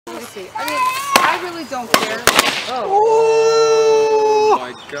me see. I mean, I really don't care. Oh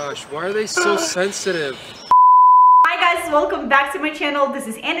my gosh, why are they so sensitive? Hi guys, welcome back to my channel. This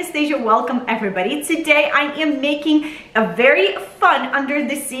is Anastasia. Welcome everybody. Today I am making a very fun under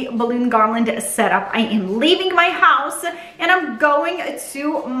the sea balloon garland setup. I am leaving my house and I'm going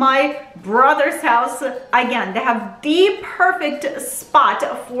to my brother's house again. They have the perfect spot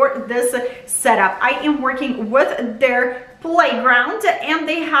for this setup. I am working with their playground and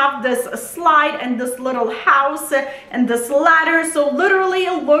they have this slide and this little house and this ladder, so literally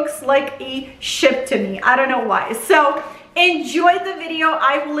it looks like a ship to me. I don't know why. So enjoy the video.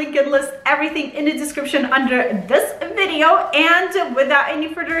 I will link and list everything in the description under this video, and without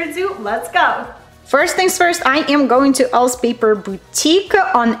any further ado, let's go. First things first, I am going to Else Paper Boutique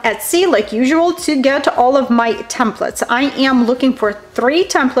on Etsy like usual to get all of my templates. I am looking for 3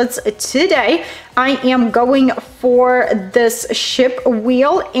 templates today. I am going for this ship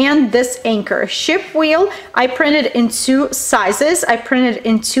wheel and this anchor. Ship wheel, I printed in 2 sizes. I printed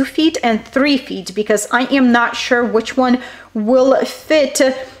in 2 feet and 3 feet because I am not sure which one will fit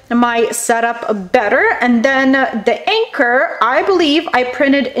my setup better. And then the anchor, I believe I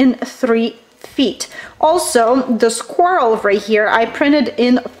printed in 3 feet. Also, the squirrel right here, I printed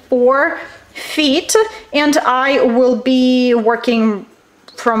in 4 feet, and I will be working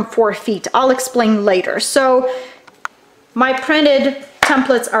from 4 feet. I'll explain later. So my printed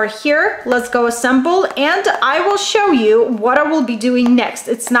templates are here. Let's go assemble, and I will show you what I will be doing next.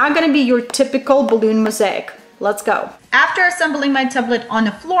 It's not going to be your typical balloon mosaic. Let's go. After assembling my template on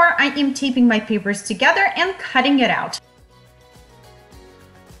the floor, I am taping my papers together and cutting it out.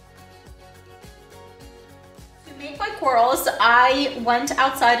 My corals, I went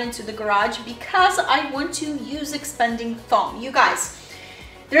outside into the garage because I want to use expanding foam. You guys,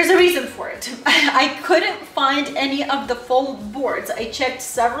 there's a reason for it. I couldn't find any of the foam boards. I checked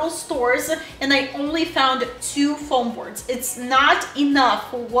several stores and I only found 2 foam boards. It's not enough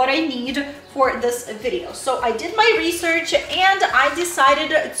for what I need for this video. So I did my research and I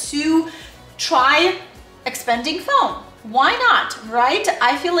decided to try expanding foam. Why not, right?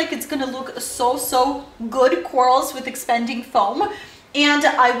 I feel like it's gonna look so good, corals with expanding foam, and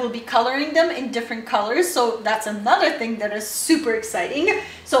I will be coloring them in different colors, so that's another thing that is super exciting.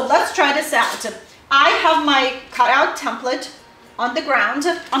 So let's try this out. I have my cutout template on the ground.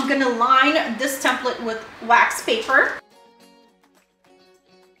 I'm gonna line this template with wax paper.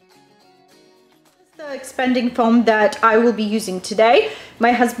 The expanding foam that I will be using today.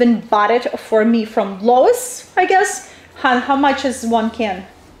 My husband bought it for me from Lowe's, I guess. How much is 1 can?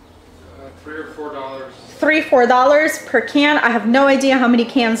 $3 or $4. $3 or $4 per can. I have no idea how many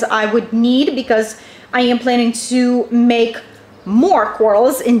cans I would need because I am planning to make more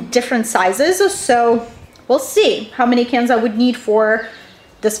corals in different sizes. So we'll see how many cans I would need for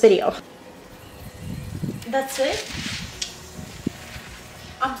this video. That's it.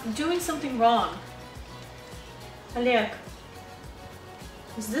 I'm doing something wrong. Oleg,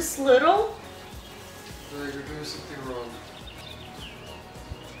 is this little? No, you're doing something wrong.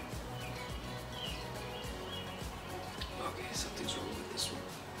 Okay, something's wrong with this one.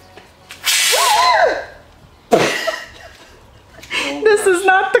 This is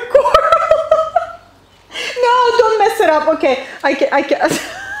not the coral. No, don't mess it up. Okay, I can.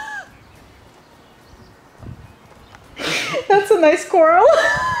 That's a nice coral.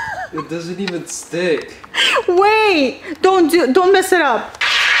 It doesn't even stick. Wait, don't mess it up.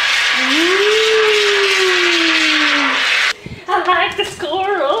 I like the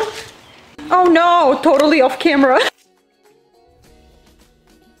squirrel. Oh no, totally off camera.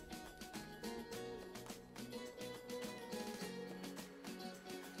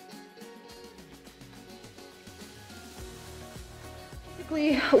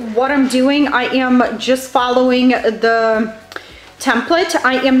 Basically, what I'm doing, I am just following the template.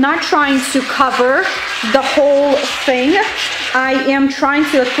 I am not trying to cover the whole thing. I am trying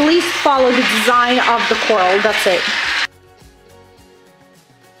to at least follow the design of the coral. That's it.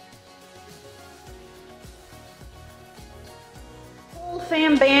 Whole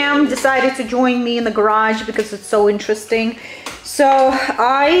fam bam decided to join me in the garage because it's so interesting. So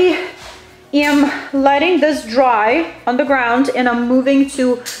I am letting this dry on the ground and I'm moving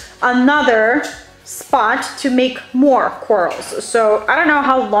to another spot to make more corals. So I don't know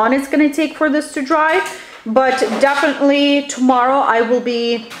how long it's going to take for this to dry, but definitely tomorrow I will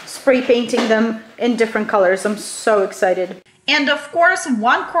be spray painting them in different colors. I'm so excited. And of course,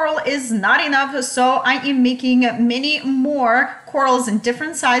 1 coral is not enough, so I am making many more corals in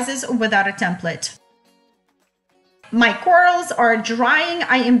different sizes without a template. My corals are drying.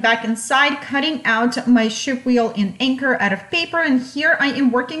 I am back inside cutting out my ship wheel and anchor out of paper, and here I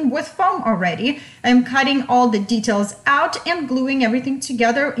am working with foam already. I'm cutting all the details out and gluing everything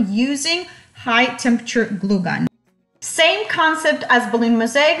together using high temperature glue gun. Same concept as balloon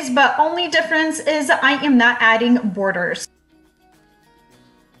mosaics, but only difference is I am not adding borders.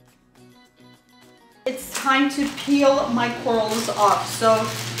 It's time to peel my corals off. So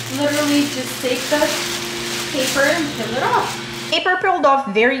literally just take the paper and peel it off. Paper peeled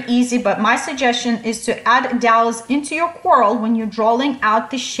off very easy, but my suggestion is to add dowels into your coral when you're drawing out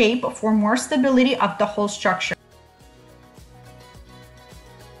the shape for more stability of the whole structure.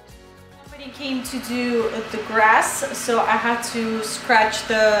 Somebody came to do the grass, so I had to scratch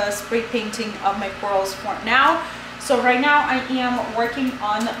the spray painting of my corals for now. So right now I am working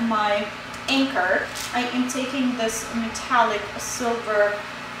on my anchor. I am taking this metallic silver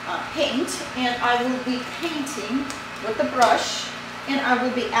paint, and I will be painting with the brush, and I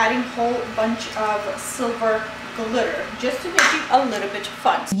will be adding a whole bunch of silver glitter just to make it a little bit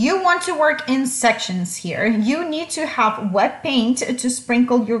fun. You want to work in sections here. You need to have wet paint to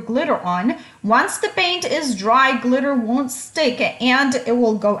sprinkle your glitter on. Once the paint is dry, glitter won't stick and it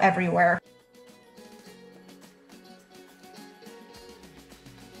will go everywhere.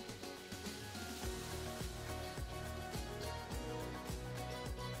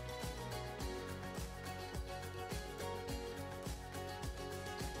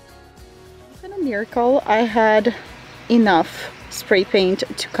 In a miracle, I had enough spray paint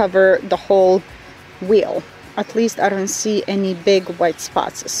to cover the whole wheel. At least I don't see any big white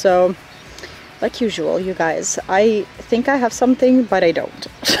spots. So, like usual, you guys, I think I have something, but I don't.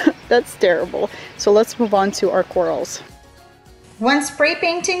 That's terrible. So let's move on to our corals. When spray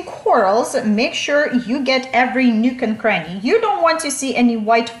painting corals, make sure you get every nook and cranny. You don't want to see any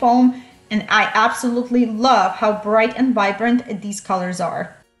white foam, and I absolutely love how bright and vibrant these colors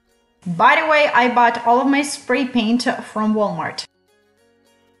are. By the way, I bought all of my spray paint from Walmart.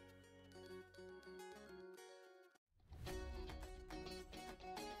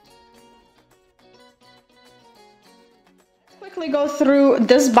 Quickly go through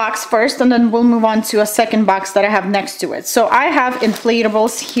this box first, and then we'll move on to a second box that I have next to it. So I have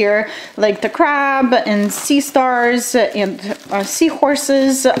inflatables here, like the crab and sea stars and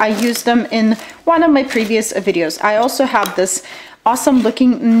seahorses. I used them in one of my previous videos. I also have this awesome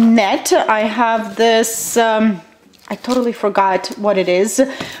looking net. I have this, I totally forgot what it is,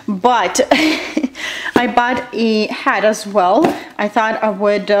 but I bought a hat as well. I thought I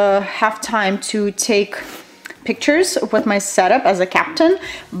would have time to take pictures with my setup as a captain,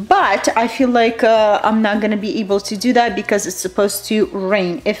 but I feel like I'm not gonna be able to do that because it's supposed to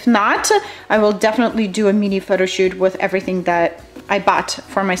rain. If not, I will definitely do a mini photo shoot with everything that I bought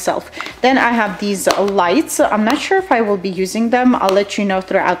for myself. Then I have these lights. I'm not sure if I will be using them. I'll let you know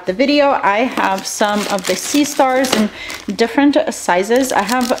throughout the video. I have some of the sea stars in different sizes. I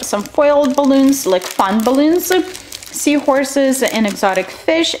have some foiled balloons, like fun balloons, seahorses and exotic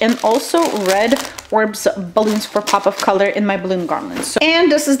fish, and also red orbs balloons for pop of color in my balloon garlands.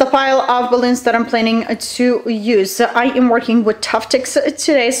 And this is the pile of balloons that I'm planning to use. I am working with Tuftics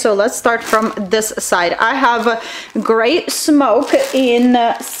today, so let's start from this side. I have gray smoke in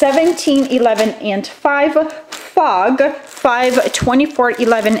 17, 11, and 5, fog 5, 24,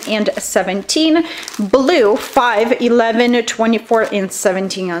 11, and 17, blue 5, 11, 24, and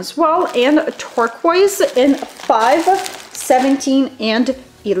 17 as well, and turquoise in 5, 17, and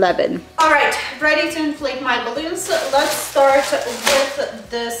 11. All right, ready to inflate my balloons. Let's start with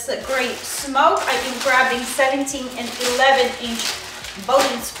this gray smoke. I am grabbing 17 and 11-inch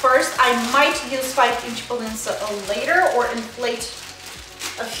balloons first. I might use 5-inch balloons later, or inflate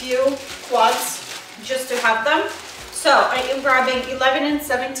a few quads just to have them. So I am grabbing 11 and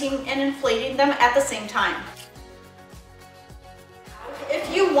 17 and inflating them at the same time.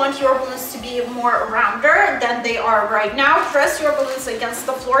 If you want your balloons to be more rounder than they are right now, press your balloons against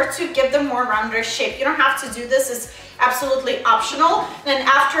the floor to give them more rounder shape. You don't have to do this, it's absolutely optional. Then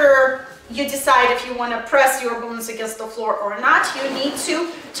after you decide if you want to press your balloons against the floor or not, you need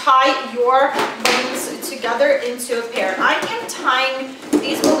to tie your balloons together into a pair. I am tying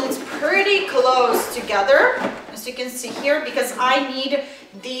these balloons pretty close together, as you can see here, because I need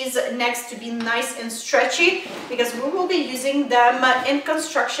these necks to be nice and stretchy, because we will be using them in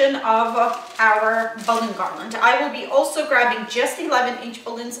construction of our balloon garland. I will be also grabbing just 11-inch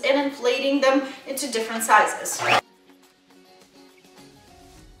balloons and inflating them into different sizes.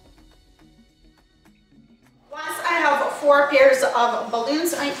 Once I have 4 pairs of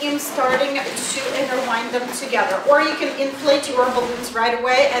balloons, I am starting to intertwine them together. Or you can inflate your balloons right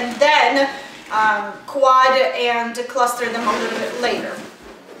away and then quad and cluster them a little bit later.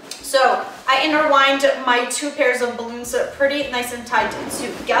 So I intertwined my 2 pairs of balloons pretty nice and tight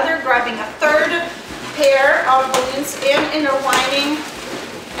together, grabbing a 3rd pair of balloons and intertwining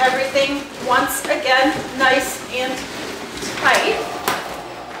everything once again nice and tight.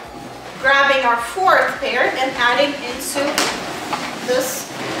 Grabbing our 4th pair and adding into this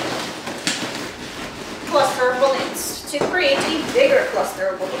cluster of balloons to create a bigger cluster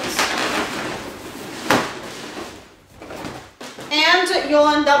of balloons. And you'll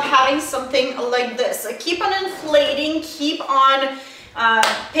end up having something like this. Keep on inflating, keep on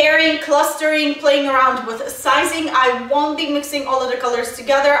pairing, clustering, playing around with sizing. I won't be mixing all of the colors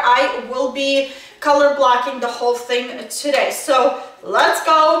together. I will be color blocking the whole thing today. So let's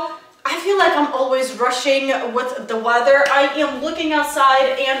go. I feel like I'm always rushing with the weather. I am looking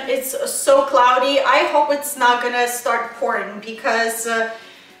outside and it's so cloudy. I hope it's not gonna start pouring because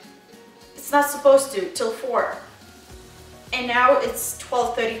it's not supposed to till 4. And now it's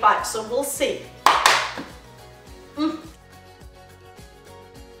 12:35, so we'll see.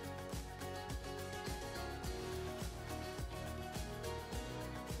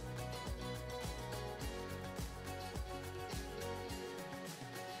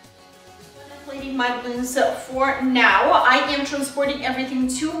 Inflating my balloons for now. I am transporting everything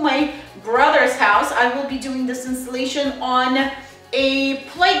to my brother's house. I will be doing this installation on a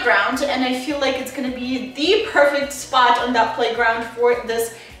playground, and I feel like it's gonna be the perfect spot on that playground for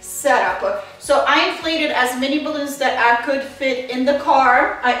this setup. So I inflated as many balloons that I could fit in the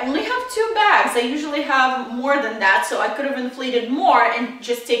car. I only have 2 bags. I usually have more than that, so I could have inflated more and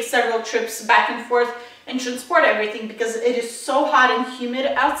just take several trips back and forth and transport everything because it is so hot and humid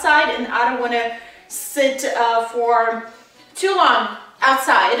outside and I don't want to sit for too long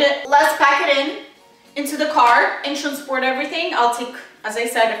outside. Let's pack it into the car and transport everything. I'll take, as I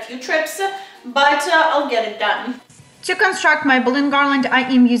said, a few trips, but I'll get it done. To construct my balloon garland, I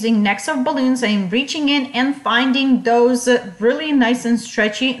am using necks of balloons. I am reaching in and finding those really nice and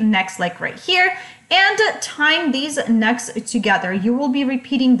stretchy necks like right here and tying these necks together. You will be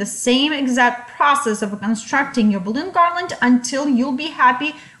repeating the same exact process of constructing your balloon garland until you'll be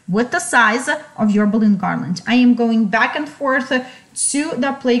happy with the size of your balloon garland. I am going back and forth to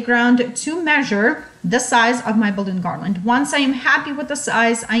the playground to measure the size of my balloon garland. Once I am happy with the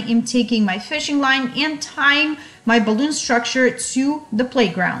size, I am taking my fishing line and tying my balloon structure to the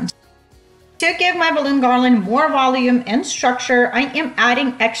playground. To give my balloon garland more volume and structure, I am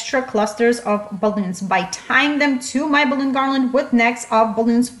adding extra clusters of balloons by tying them to my balloon garland with necks of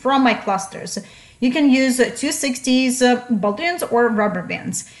balloons from my clusters. You can use 260s balloons or rubber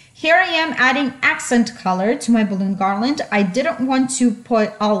bands. Here I am adding accent color to my balloon garland. I didn't want to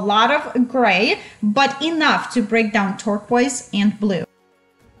put a lot of gray, but enough to break down turquoise and blue.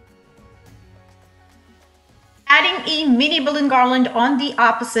 Adding a mini balloon garland on the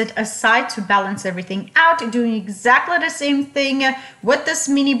opposite side to balance everything out, doing exactly the same thing with this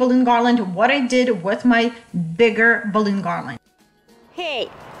mini balloon garland, what I did with my bigger balloon garland. Hey,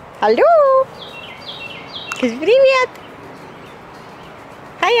 hello! Привет!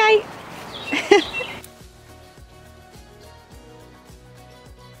 Hi!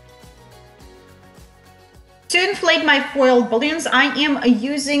 To inflate my foil balloons, I am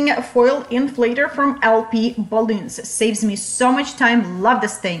using a foil inflator from LP Balloons. Saves me so much time. Love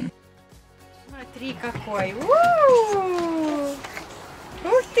this thing. Смотри какой! Woo!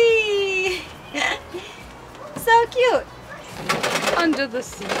 Ух ты! So cute! Under the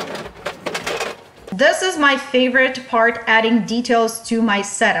sea. This is my favorite part, adding details to my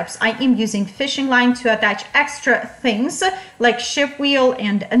setups. I am using fishing line to attach extra things like ship wheel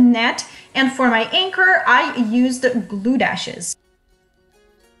and a net. And for my anchor, I used glue dashes.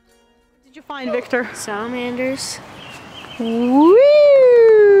 What did you find, Victor? Salamanders. Woo!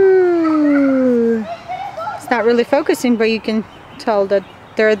 It's not really focusing, but you can tell that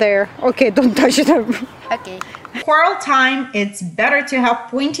they're there. Okay, don't touch them. Okay. Coral time, it's better to have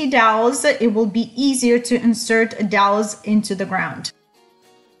pointy dowels. It will be easier to insert dowels into the ground.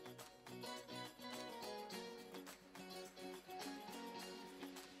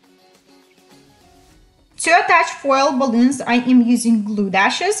 To attach foil balloons, I am using glue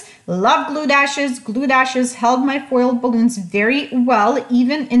dashes. Love glue dashes. Glue dashes held my foil balloons very well,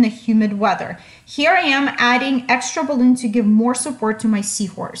 even in the humid weather. Here I am adding extra balloon to give more support to my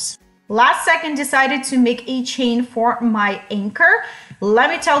seahorse. Last second, decided to make a chain for my anchor. Let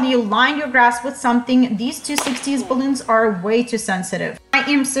me tell you, line your grass with something. These 260s balloons are way too sensitive. I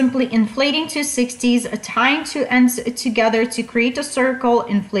am simply inflating 260s, tying two ends together to create a circle,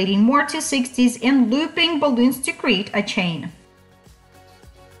 inflating more 260s, and looping balloons to create a chain.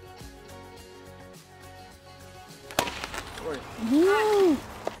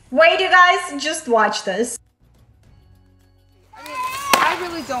 Wait, you guys, just watch this. I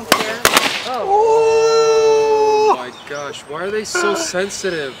really don't care. Oh my gosh, why are they so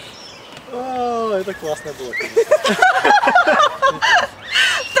sensitive? Oh, I like lost my bullet.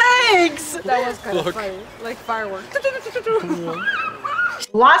 Thanks! That was kind Look. of fire, like fireworks.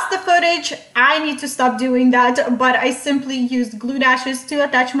 Lost the footage. I need to stop doing that, but I simply used glue dashes to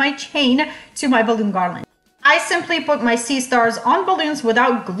attach my chain to my balloon garland. I simply put my sea stars on balloons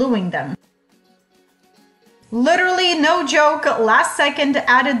without gluing them. Literally, no joke, last second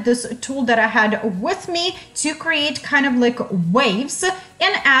added this tool that I had with me to create kind of like waves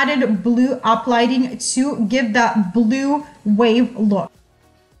and added blue uplighting to give that blue wave look.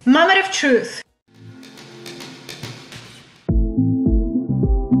 Moment of truth.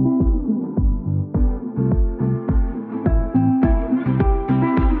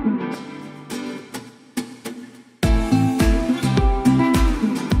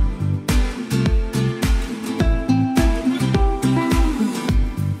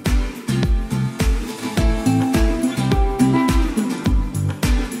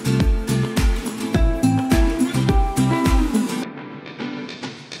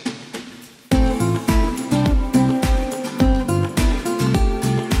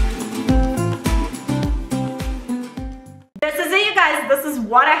 This is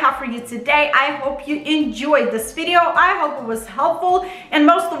what I have for you today. I hope you enjoyed this video. I hope it was helpful and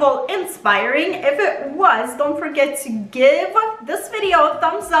most of all inspiring. If it was, don't forget to give this video a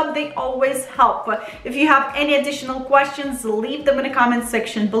thumbs up. They always help. If you have any additional questions, leave them in the comment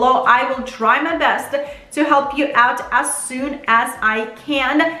section below. I will try my best to help you out as soon as I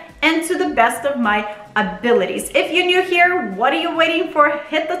can and to the best of my abilities. If you're new here, what are you waiting for?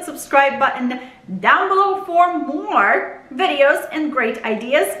 Hit the subscribe button down below for more videos and great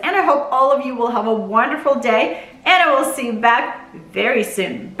ideas. And I hope all of you will have a wonderful day and I will see you back very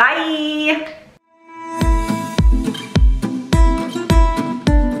soon. Bye!